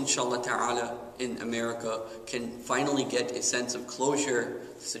people, inshallah ta'ala, in America can finally get a sense of closure.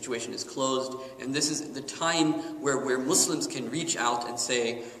 The situation is closed, and this is the time where Muslims can reach out and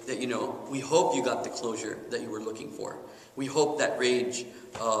say that, we hope you got the closure that you were looking for. We hope that rage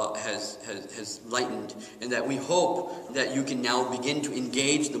has lightened, and that we hope that you can now begin to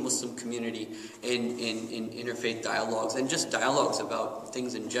engage the Muslim community in interfaith dialogues and just dialogues about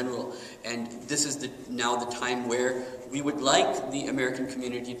things in general. And this is now the time where we would like the American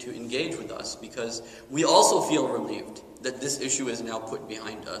community to engage with us, because we also feel relieved that this issue is now put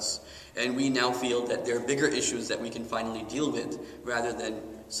behind us. And we now feel that there are bigger issues that we can finally deal with, rather than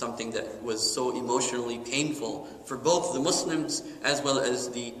something that was so emotionally painful for both the Muslims as well as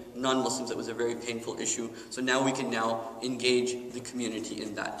the non-Muslims. That was a very painful issue. So now we can now engage the community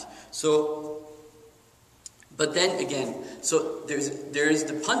in that. So But then again, so there is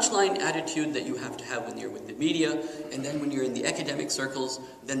the punchline attitude that you have to have when you're with the media, and then when you're in the academic circles,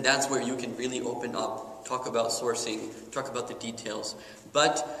 then that's where you can really open up, talk about sourcing, talk about the details.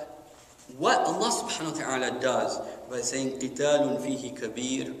 But what Allah subhanahu wa ta'ala does by saying قِتَالٌ فِيهِ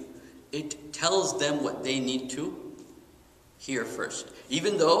كَبِيرٌ, it tells them what they need to hear first.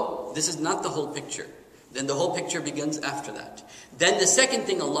 Even though this is not the whole picture. Then the whole picture begins after that. Then the second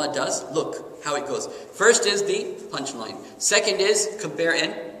thing Allah does, look how it goes. First is the punchline. Second is compare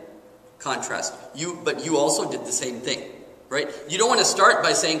and contrast. But you also did the same thing, right? You don't want to start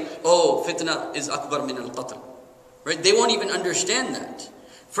by saying, oh, fitna is akbar min al-qatl. Right? They won't even understand that.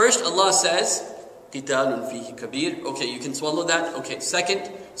 First Allah says, قِتَالٌ فِيهِ كَبِيرٌ. Okay, you can swallow that. Okay,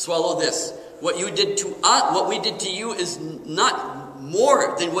 second, swallow this. What you did to us, what we did to you is not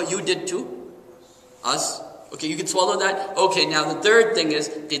more than what you did to us. Okay, you can swallow that. Okay, now the third thing is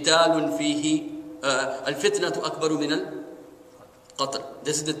قِتَالٌ فِيهِ الْفِتْنَةُ أَكْبَرُ مِنَ الْقَتْلِ.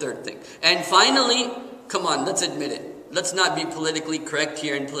 This is the third thing. And finally, come on, let's admit it. Let's not be politically correct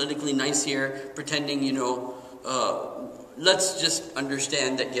here and politically nice here, pretending, let's just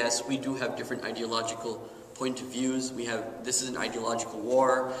understand that yes, we do have different ideological point of views. This is an ideological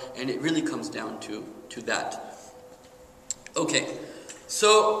war, and it really comes down to that. Okay,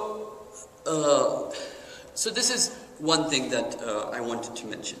 so this is one thing that I wanted to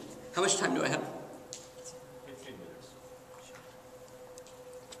mention. How much time do I have? 15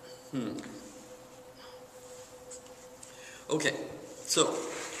 minutes. Okay, so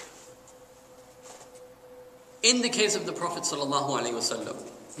in the case of the Prophet ﷺ,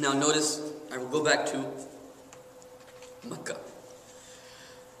 now notice, I will go back to Makkah.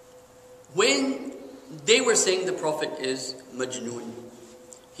 When they were saying the Prophet is majnoon,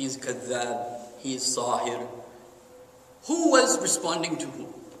 he's kadhab, he's sahir, who was responding to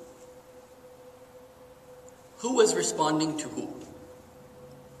who? Who was responding to who?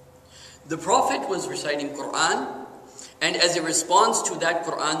 The Prophet was reciting Quran, and as a response to that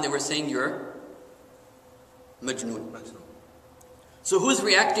Quran, they were saying, you're majnoon. So who's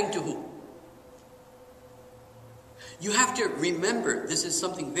reacting to who? You have to remember, this is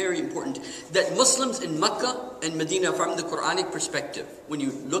something very important, that Muslims in Makkah and Medina, from the Quranic perspective, when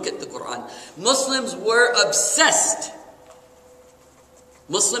you look at the Quran, Muslims were obsessed.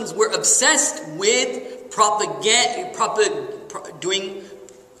 Muslims were obsessed with propagating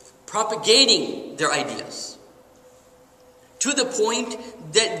their ideas, to the point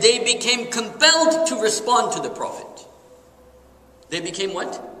that they became compelled to respond to the Prophet. They became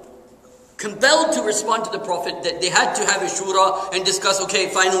what? Compelled to respond to the Prophet, that they had to have a shura and discuss, okay,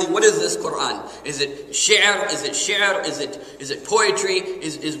 finally, what is this Quran? Is it shi'r? Is it shi'r? Is it poetry?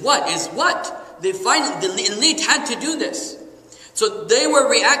 Is what? They finally, the elite had to do this. So they were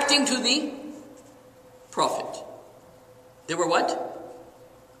reacting to the Prophet. They were what?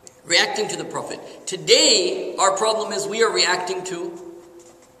 Reacting to the Prophet. Today, our problem is we are reacting to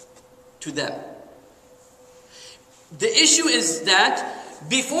them. The issue is that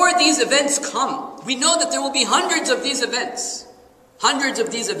before these events come, we know that there will be hundreds of these events. Hundreds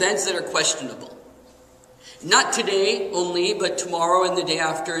of these events that are questionable. Not today only, but tomorrow and the day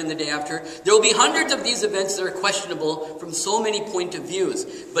after and the day after. There will be hundreds of these events that are questionable from so many point of views.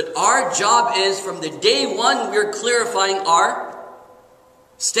 But our job is, from the day one, we're clarifying our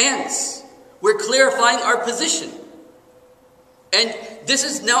stance. We're clarifying our position. And this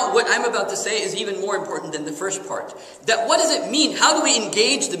is now, what I'm about to say is even more important than the first part. That what does it mean? How do we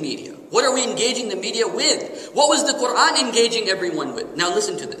engage the media? What are we engaging the media with? What was the Quran engaging everyone with? Now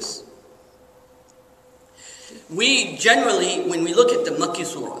listen to this. We generally, when we look at the Makki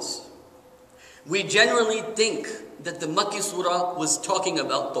surahs, we generally think that the Makki surah was talking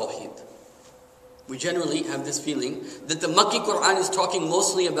about Tawheed. We generally have this feeling that the Makki Quran is talking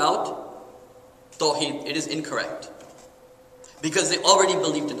mostly about Tawheed. It is incorrect. Because they already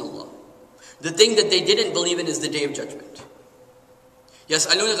believed in Allah. The thing that they didn't believe in is the Day of Judgment.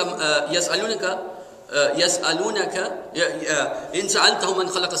 يَسْأَلُونَكَ إِن سَأَلْتَهُمْ مَنْ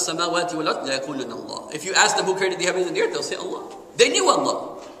خَلَقَ السَّمَاوَاتِ وَالْأَرْضِ لَيَقُولُنَّ اللَّهُ. If you ask them who created the heavens and the earth, they'll say Allah. They knew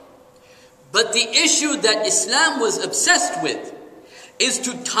Allah. But the issue that Islam was obsessed with is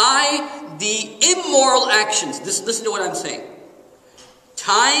to tie the immoral actions. Listen to what I'm saying.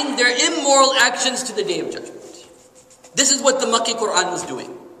 Tying their immoral actions to the Day of Judgment. This is what the Makki Quran was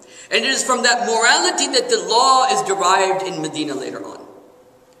doing. And it is from that morality that the law is derived in Medina later on.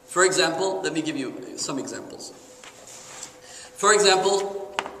 For example, let me give you some examples. For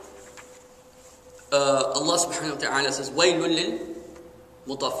example, Allah subhanahu wa ta'ala says, وَيْلٌ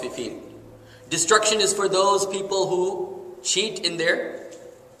لِلْمُطَفِّفِينَ. Destruction is for those people who cheat in their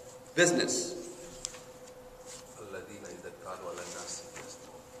business.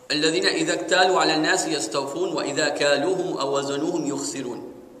 الذين إذا اكتالوا على الناس يستوفون وإذا كالوهم أو وزنوهم يخسرون.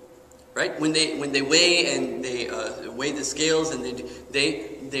 Right? When they weigh and they weigh the scales and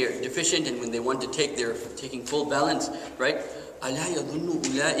they're deficient, and when they want to take, they're taking full balance. Right? ألا يظن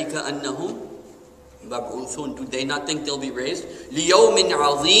أولئك أنهم مبعوثون. Do they not think they'll be raised? ليوم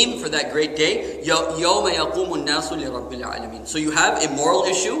عظيم, for that great day. يوم يقوم الناس لرب العالمين. So you have a moral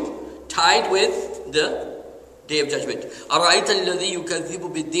issue tied with the Day of Judgment. أرأيت الذي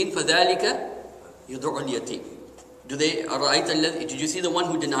يكذب بالدين فذلك يدع اليتيم. Did you see the one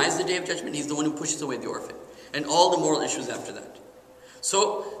who denies the Day of Judgment? He's the one who pushes away the orphan. And all the moral issues after that.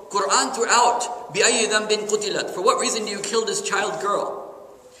 So, Quran throughout, بِأَيِّ ذَنْبٍ قُتِلَتْ. For what reason do you kill this child girl?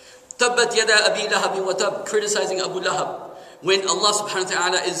 تَبَّتْ يَدَا أَبِي لَهَبٍ وَتَبْ. Criticizing Abu Lahab. When Allah subhanahu wa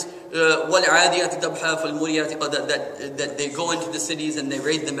ta'ala is وَالْعَادِيَاتِ دَبْحًا فَالْمُرِيَاتِ قَدًا, that they go into the cities and they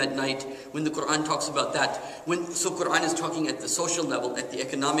raid them at night. When the Quran talks about that. So Quran is talking at the social level, at the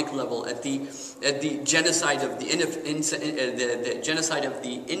economic level, at the genocide of the genocide of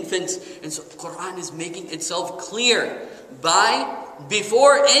the infants. And so Quran is making itself clear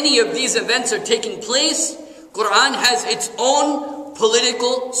before any of these events are taking place, Quran has its own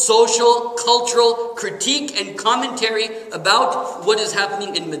political, social, cultural critique and commentary about what is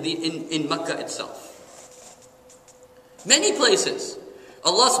happening in Makkah itself. Many places,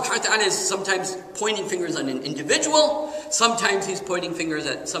 Allah subhanahu wa ta'ala is sometimes pointing fingers on an individual, sometimes He's pointing fingers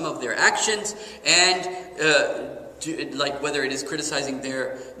at some of their actions, and like whether it is criticizing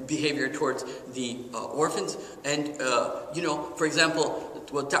their behavior towards the orphans. And, for example,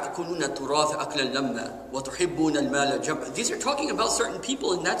 وَتَأْكُلُونَ التُّرَاثَ أَكْلًا لَمًّا وَتُحِبُّونَ الْمَالَ جَمًّا. These are talking about certain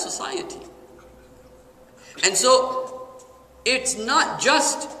people in that society. And so, it's not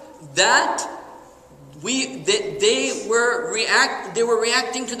just that they were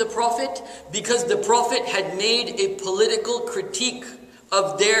reacting to the Prophet because the Prophet had made a political critique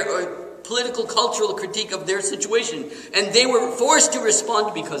of political cultural critique of their situation, and they were forced to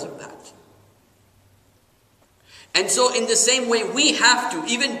respond because of that. And so in the same way, we have to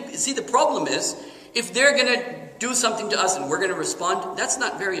see, the problem is, if they're going to do something to us and we're going to respond, that's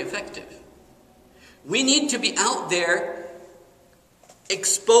not very effective. We need to be out there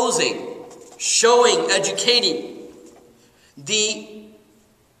exposing, showing, educating the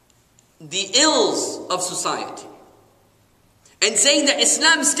ills of society. And saying that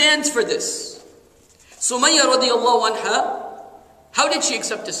Islam stands for this. Sumayyah radiallahu anha, how did she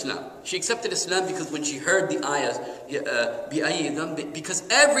accept Islam? She accepted Islam because when she heard the ayahs, because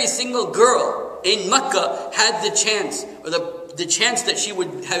every single girl in Makkah had the chance, or the chance that she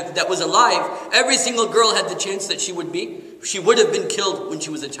would have, that was alive, every single girl had the chance that she would have been killed when she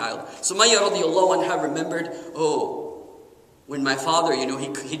was a child. Sumayyah radiallahu anha remembered, when my father,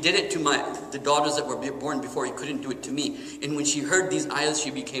 he did it to the daughters that were born before, he couldn't do it to me. And when she heard these ayahs,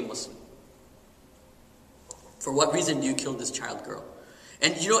 she became Muslim. For what reason do you kill this child girl?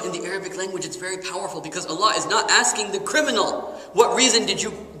 And in the Arabic language, it's very powerful because Allah is not asking the criminal, what reason did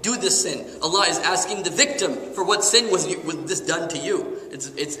you do this sin? Allah is asking the victim, for what sin was this done to you?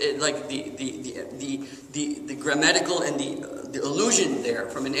 It's like the grammatical and the allusion there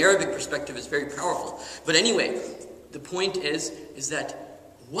from an Arabic perspective is very powerful. But anyway, the point is that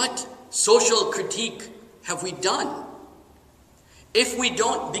what social critique have we done? If we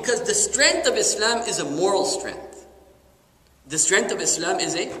don't, because the strength of Islam is a moral strength. The strength of Islam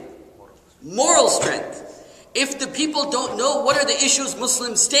is a moral strength. If the people don't know what are the issues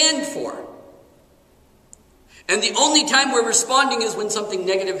Muslims stand for, and the only time we're responding is when something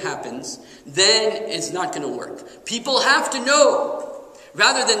negative happens, then it's not going to work. People have to know,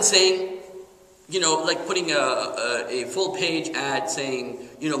 rather than saying, like putting a full page ad saying,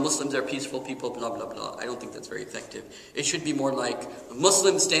 Muslims are peaceful people, blah, blah, blah. I don't think that's very effective. It should be more like,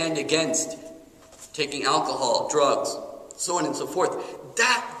 Muslims stand against taking alcohol, drugs, so on and so forth.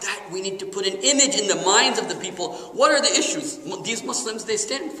 That we need to put an image in the minds of the people. What are the issues these Muslims, they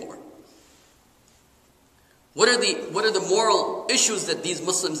stand for? What are the moral issues that these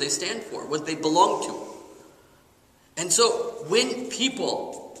Muslims, they stand for? What they belong to? And so, when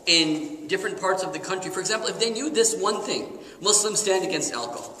people in different parts of the country, for example, if they knew this one thing, Muslims stand against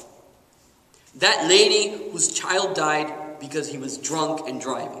alcohol. That lady whose child died because he was drunk and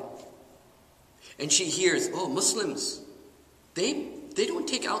driving. And she hears, Muslims, they don't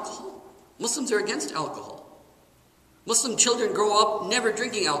take alcohol. Muslims are against alcohol. Muslim children grow up never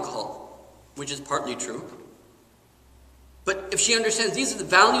drinking alcohol, which is partly true. But if she understands these are the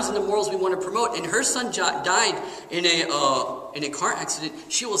values and the morals we want to promote, and her son died in a car accident,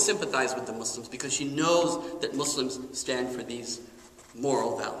 she will sympathize with the Muslims because she knows that Muslims stand for these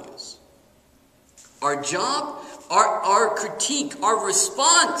moral values. Our job Our critique, our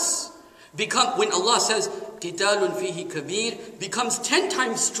response, when Allah says, قِتَالٌ فِيهِ كَبِيرٌ, becomes 10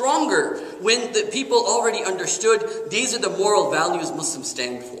 times stronger when the people already understood these are the moral values Muslims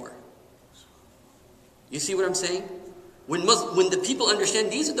stand for. You see what I'm saying? When the people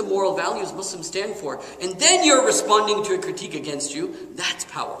understand these are the moral values Muslims stand for, and then you're responding to a critique against you, that's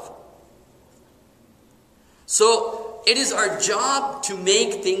powerful. So it is our job to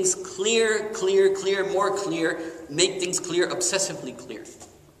make things clear, more clear, make things clear, obsessively clear.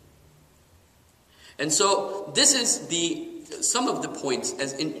 And so this is some of the points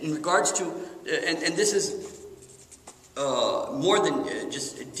as in regards to, and this is more than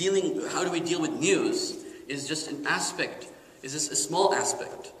just dealing, how do we deal with news, is just an aspect, is just a small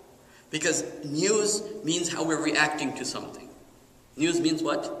aspect. Because news means how we're reacting to something. News means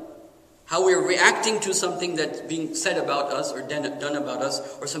what? How we're reacting to something that's being said about us or done about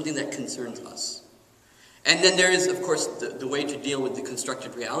us, or something that concerns us. And then there is, of course, the way to deal with the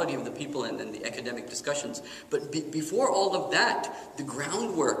constructed reality of the people and then the academic discussions. But before all of that, the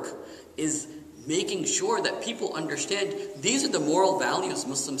groundwork is making sure that people understand these are the moral values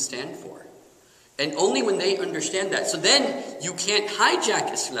Muslims stand for. And only when they understand that. So then you can't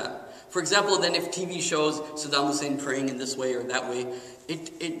hijack Islam. For example, then if TV shows Saddam Hussein praying in this way or that way,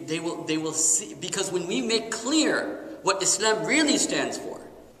 they will see, because when we make clear what Islam really stands for,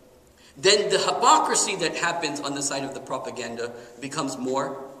 then the hypocrisy that happens on the side of the propaganda becomes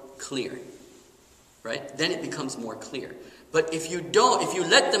more clear. Right? Then it becomes more clear. But if you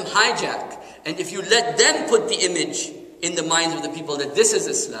let them hijack, and if you let them put the image in the minds of the people that this is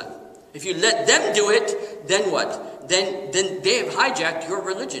Islam, if you let them do it, then what? Then they have hijacked your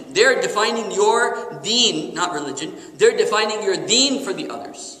religion. They're defining your deen, not religion. They're defining your deen for the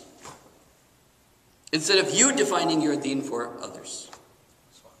others, instead of you defining your deen for others.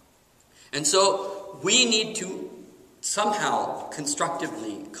 And so we need to somehow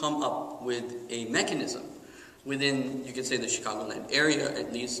constructively come up with a mechanism within, you could say, the Chicagoland area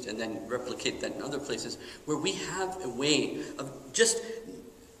at least, and then replicate that in other places, where we have a way of just,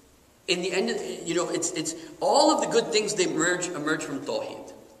 in the end, it's all of the good things they emerge from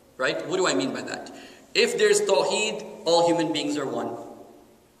Tawheed, right? What do I mean by that? If there's Tawheed, all human beings are one.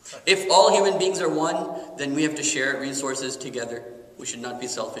 If all human beings are one, then we have to share resources together. We should not be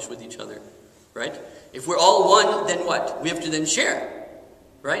selfish with each other, right? If we're all one, then what? We have to then share,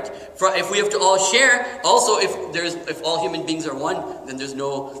 right? If we have to all share, also if all human beings are one, then there's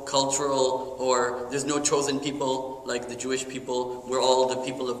no cultural, or there's no chosen people like the Jewish people. We're all the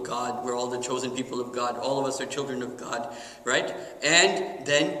people of God. We're all the chosen people of God. All of us are children of God, right? And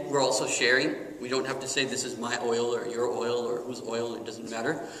then we're also sharing. We don't have to say this is my oil or your oil or whose oil. It doesn't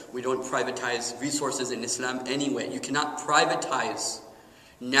matter. We don't privatize resources in Islam anyway. You cannot privatize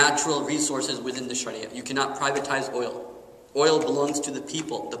natural resources within the Sharia. You cannot privatize oil. Oil belongs to the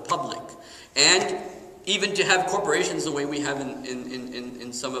people, the public. And even to have corporations the way we have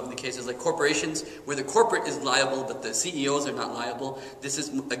in some of the cases, like corporations where the corporate is liable but the CEOs are not liable, this is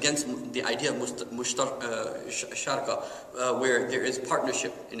against the idea of sharka, where there is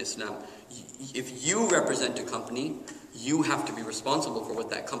partnership in Islam. If you represent a company, you have to be responsible for what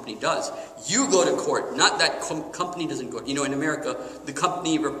that company does. You go to court, not that company doesn't go. In America, the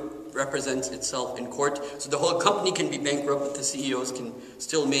company represents itself in court, so the whole company can be bankrupt, but the CEOs can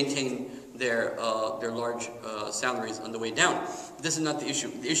still maintain their large salaries on the way down. This is not the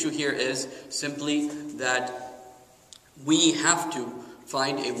issue. The issue here is simply that we have to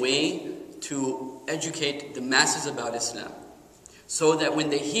find a way to educate the masses about Islam, so that when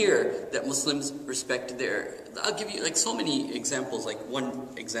they hear that Muslims respect I'll give you like so many examples, like one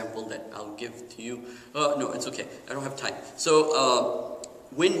example that I'll give to you. No, it's okay. I don't have time. So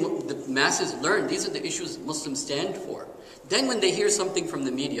when the masses learn these are the issues Muslims stand for, then when they hear something from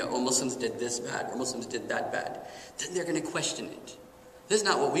the media, oh, Muslims did this bad, or Muslims did that bad, then they're going to question it. This is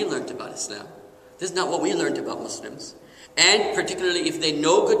not what we learned about Islam. This is not what we learned about Muslims. And particularly if they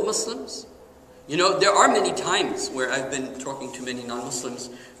know good Muslims. There are many times where I've been talking to many non-Muslims.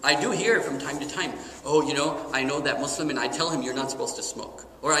 I do hear from time to time, oh, I know that Muslim and I tell him you're not supposed to smoke.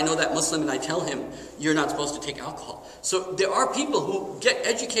 Or I know that Muslim and I tell him you're not supposed to take alcohol. So there are people who get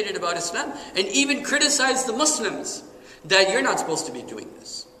educated about Islam and even criticize the Muslims that you're not supposed to be doing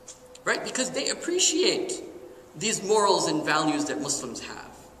this. Right? Because they appreciate these morals and values that Muslims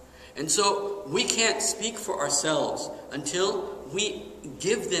have. And so we can't speak for ourselves until we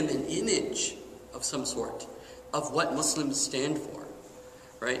give them an image of some sort of what Muslims stand for,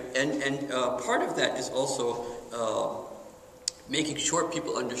 right? And part of that is also making sure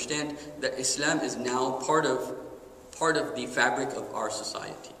people understand that Islam is now part of the fabric of our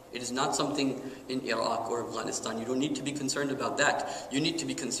society. It is not something in Iraq or Afghanistan. You don't need to be concerned about that. You need to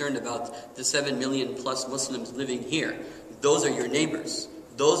be concerned about the 7 million plus Muslims living here. Those are your neighbors.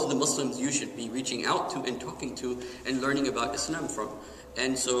 Those are the Muslims you should be reaching out to and talking to and learning about Islam from.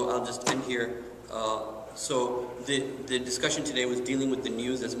 And so I'll just end here. So the discussion today was dealing with the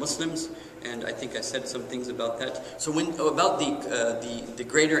news as Muslims, and I think I said some things about that. So about the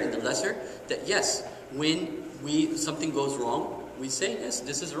greater and the lesser, that yes, when something goes wrong, we say, yes,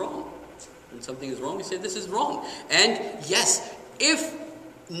 this is wrong. When something is wrong, we say, this is wrong. And yes, if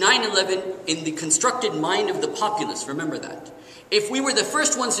 9/11 in the constructed mind of the populace, remember that. If we were the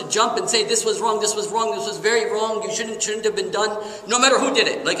first ones to jump and say, this was wrong, this was wrong, this was very wrong, you shouldn't have been done, no matter who did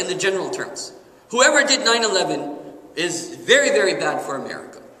it, like in the general terms. Whoever did 9/11 is very, very bad for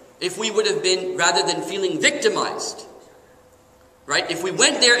America. If we would have been, rather than feeling victimized, right? If we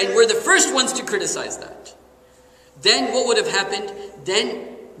went there and were the first ones to criticize that, then what would have happened?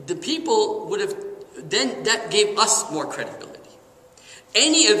 Then the people would have, then that gave us more credibility.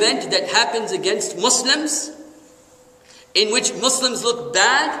 Any event that happens against Muslims, in which Muslims look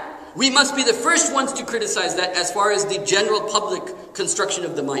bad, we must be the first ones to criticize that as far as the general public construction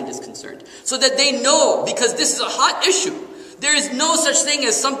of the mind is concerned. So that they know, because this is a hot issue. There is no such thing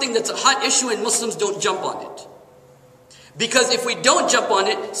as something that's a hot issue and Muslims don't jump on it. Because if we don't jump on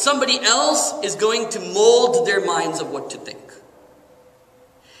it, somebody else is going to mold their minds of what to think.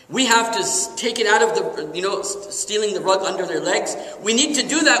 We have to take it out of the, stealing the rug under their legs. We need to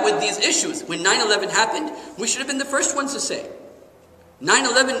do that with these issues. When 9/11 happened, we should have been the first ones to say,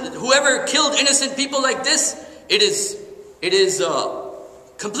 9/11, whoever killed innocent people like this, it is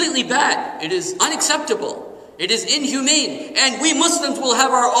completely bad. It is unacceptable. It is inhumane. And we Muslims will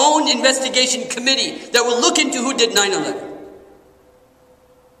have our own investigation committee that will look into who did 9/11.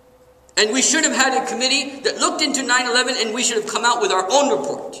 And we should have had a committee that looked into 9/11 and we should have come out with our own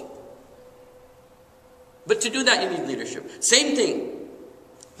report. But to do that, you need leadership. Same thing.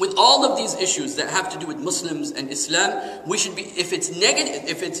 With all of these issues that have to do with Muslims and Islam, we should be, if it's negative,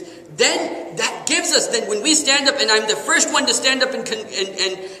 then that gives us, then when we stand up, and I'm the first one to stand up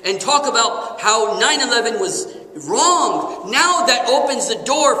and talk about how 9/11 was wrong, now that opens the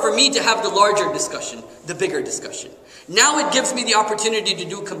door for me to have the larger discussion, the bigger discussion. Now it gives me the opportunity to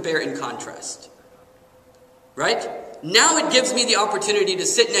do compare and contrast. Right? Now it gives me the opportunity to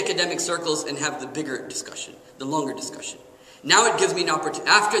sit in academic circles and have the bigger discussion, the longer discussion. Now it gives me an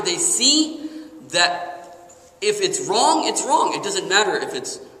opportunity. After they see that if it's wrong, it's wrong. It doesn't matter if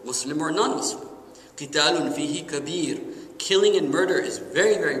it's Muslim or non-Muslim. قِتَالٌ فِيهِ كَبِيرٌ. Killing and murder is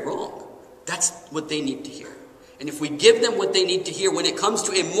very, very wrong. That's what they need to hear. And if we give them what they need to hear when it comes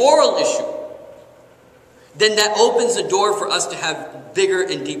to a moral issue, then that opens the door for us to have bigger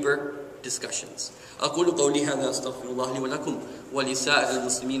and deeper discussions. أقول قولي هذا أستغفر الله لي ولكم ولسائر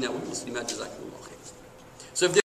المسلمين والمسلمات جزاكم الله خير. So if